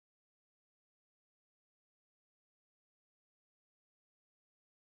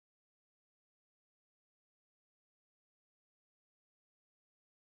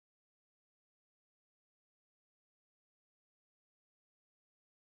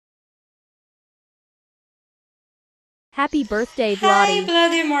Happy birthday, Hi, Bloody.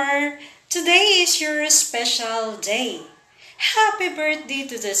 Vladimir. Today is your special day. Happy birthday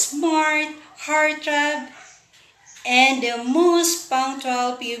to the smart, heartthrob, and the most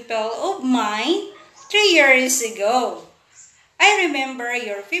punctual pupil of mine 3 years ago. I remember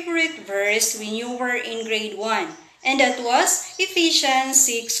your favorite verse when you were in grade 1, and that was Ephesians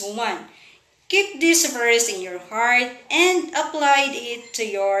 6:1. Keep this verse in your heart and apply it to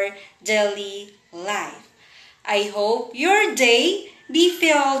your daily life. I hope your day be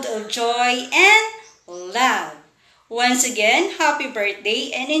filled of joy and love. Once again, happy birthday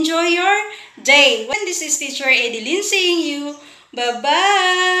and enjoy your day. This is teacher Edelyn saying you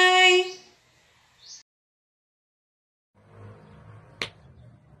bye-bye.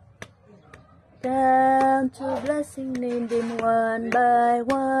 Count to blessing, name them one by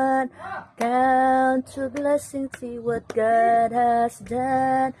one. Count to blessing, see what God has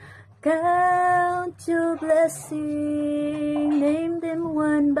done. Count to blessing, name them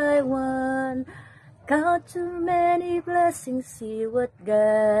one by one. Count too many blessings, see what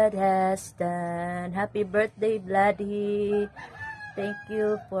God has done. Happy birthday, Bloody. Thank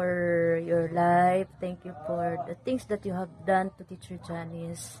you for your life. Thank you for the things that you have done to Teacher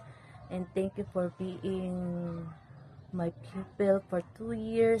Janice. And thank you for being my pupil for 2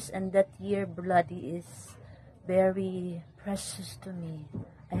 years. And that year, Bloody, is very precious to me.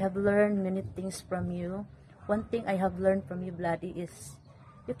 I have learned many things from you. One thing I have learned from you, Bloody, is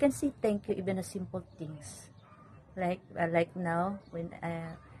you can say thank you even a simple things. Like now, when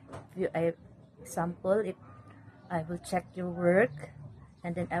I example, if I will check your work,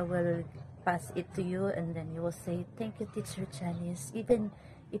 and then I will pass it to you, and then you will say, thank you, Teacher Janice. Even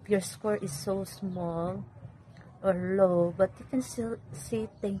if your score is so small or low, but you can still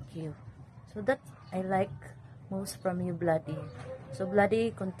say thank you. So that I like most from you, Bloody. So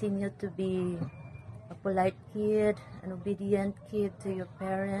Bloody, continue to be a polite kid, an obedient kid to your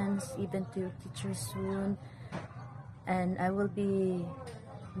parents, even to your teachers soon. And I will be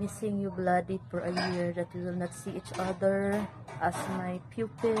missing you, Bloody, for a year that we will not see each other as my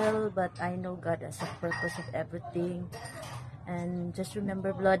pupil, but I know God has a purpose of everything. And just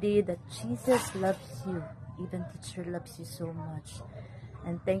remember, Bloody, that Jesus loves you. Even teacher loves you so much.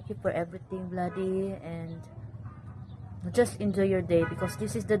 And thank you for everything, Bloody. And just enjoy your day, because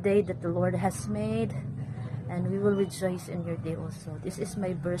this is the day that the Lord has made. And we will rejoice in your day also. This is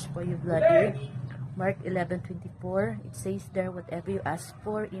my verse for you, Bloody. Mark 11:24. It says there, whatever you ask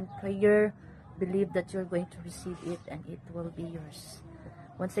for in prayer, believe that you're going to receive it and it will be yours.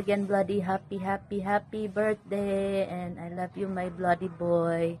 Once again, Bloody, happy birthday. And I love you, my Bloody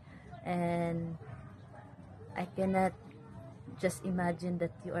boy. And I cannot just imagine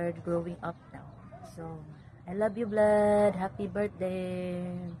that you are growing up now. So, I love you, Blood. Happy birthday.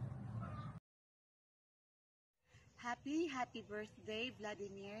 Happy birthday,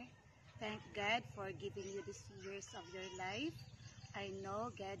 Vladimir. Thank God for giving you these years of your life. I know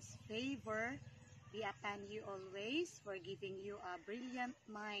God's favor be upon you always, for giving you a brilliant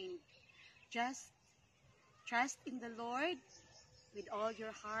mind. Just trust in the Lord with all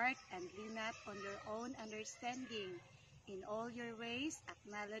your heart and lean not on your own understanding. In all your ways,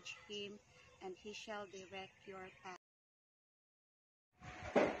 acknowledge Him, and He shall direct your path.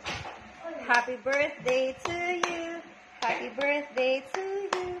 Happy birthday to you. Happy birthday to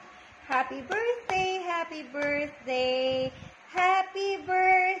you. Happy birthday, happy birthday. Happy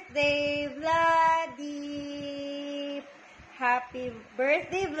birthday, Vladi. Happy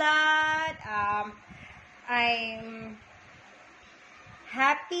birthday, Vlad. I'm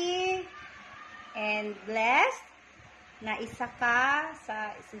happy and blessed na isa ka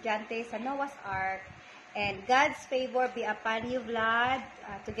sa estudyante sa Noah's Ark. And God's favor be upon you, Vlad,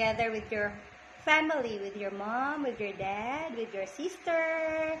 together with your family, with your mom, with your dad, with your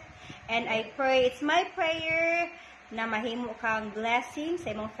sister. And I pray, it's my prayer na mahimo kang blessing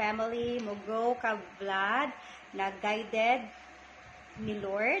sa imong family, mo grow ka, Vlad, na guided ni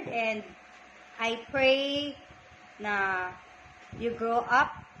Lord. And I pray na you grow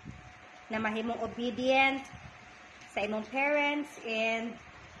up na mahimong obedient sa imong parents, and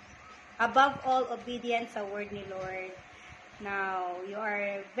above all, obedient sa word ni Lord. Now, you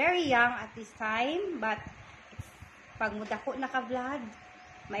are very young at this time, but pag mudako na ka, Vlad,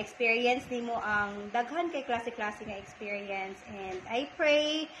 ma-experience ni mo ang daghan kay klase-klase nga experience. And I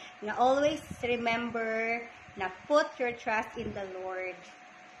pray na always remember na put your trust in the Lord.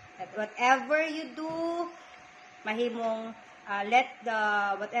 That whatever you do, mahimong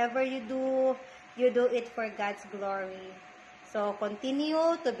whatever you do it for God's glory. So,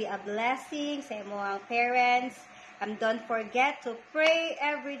 continue to be a blessing sa imong parents, Don't forget to pray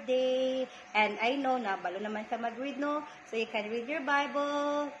every day. And I know na balo naman ka mag-read, no? So you can read your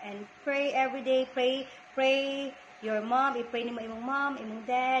Bible and pray every day. Pray your mom. I-pray ni mo imong mom, imong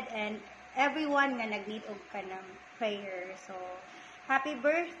dad, and everyone nga nag-need og ka ng prayer. So, happy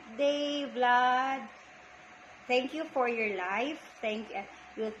birthday, Vlad. Thank you for your life.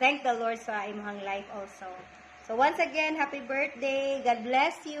 You thank the Lord sa imong life also. So once again, happy birthday. God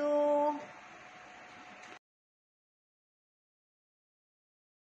bless you.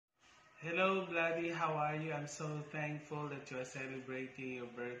 Hello, Bloody. How are you? I'm so thankful that you are celebrating your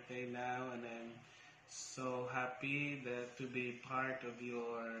birthday now, and I'm so happy that to be part of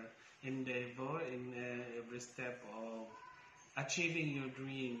your endeavor in every step of achieving your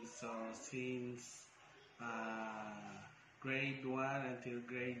dreams. So since grade 1 until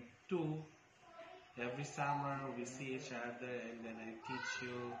grade 2, every summer we see each other, and then I teach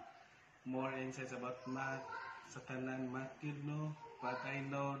you more insights about math. Sa tanan math, you know. But I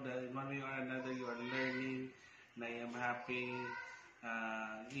know that in one way or another you are learning, and I am happy,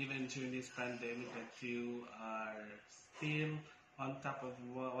 even during this pandemic, that you are still on top of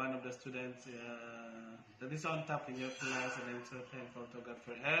one of the students that is on top in your class, and I'm so thankful to God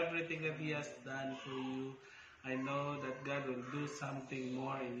for everything that He has done for you. I know that God will do something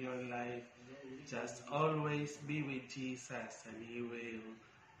more in your life. Just always be with Jesus, and He will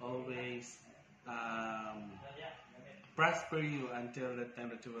always prosper you until the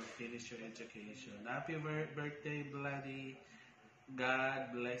time that you will finish your education. Happy birthday, Bloody.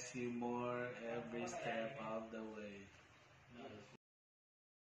 God bless you more every step of the way.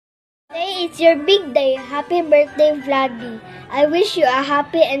 Today is your big day. Happy birthday, Vladdy. I wish you a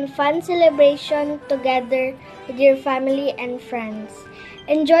happy and fun celebration together with your family and friends.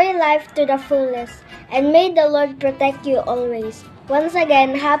 Enjoy life to the fullest, and may the Lord protect you always. Once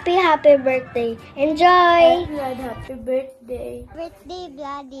again, happy birthday. Enjoy! Vlad, happy birthday. Birthday,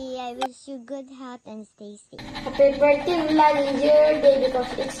 Vladdy. I wish you good health and stay safe. Happy birthday, Vladdy. Enjoy your day because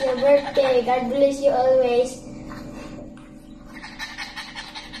it's your birthday. God bless you always.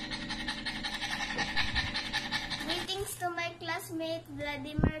 Greetings to my classmate,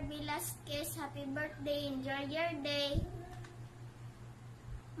 Vladimir Velasquez. Happy birthday. Enjoy your day.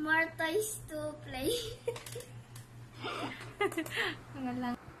 More toys to play.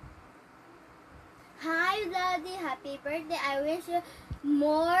 Hi, Vladdy. Happy birthday. I wish you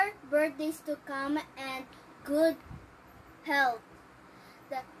more birthdays to come and good health.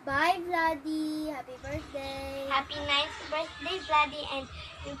 Bye, Vladdy. Happy birthday. Happy 9th birthday, Vladdy. And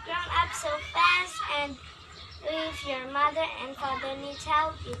you've grown up so fast. And if your mother and father needs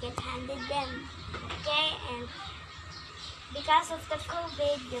help, you can handle them. Okay? And because of the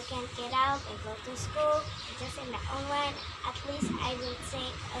COVID, you can't get out and go to school, just in the online. At least I will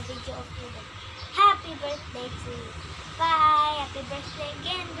take a video of you. Happy birthday to you. Bye. Happy birthday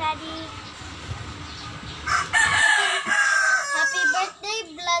again, Bloody. Happy birthday,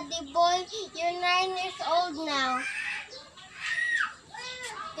 Bloody boy. You're 9 years old now.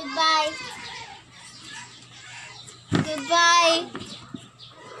 Goodbye. Goodbye.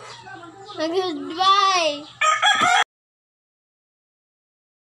 Goodbye.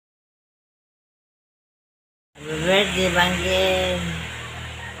 Happy birthday, Bangkin!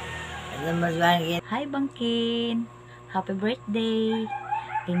 Bangkin. Hi, Bangkin. Happy birthday.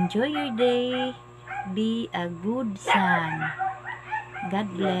 Enjoy your day. Be a good son. God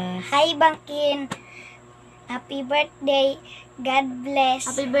bless. Hi, Bangkin. Happy birthday. God bless.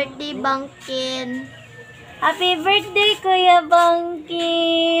 Happy birthday, Bangkin. Happy birthday, Kuya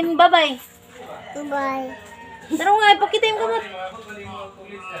Bangkin. Bye-bye. Goodbye. Tara nga, ipakita yung kamot.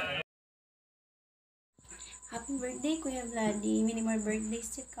 Happy birthday, Kuya Vladdy. Many more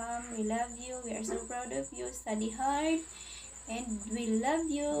birthdays to come. We love you. We are so proud of you. Study hard. And we love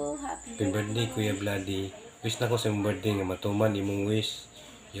you. Happy birthday, Kuya Vladdy. Wish na ko sa birthday nga matuman imong wish.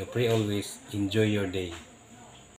 You pray always. Enjoy your day.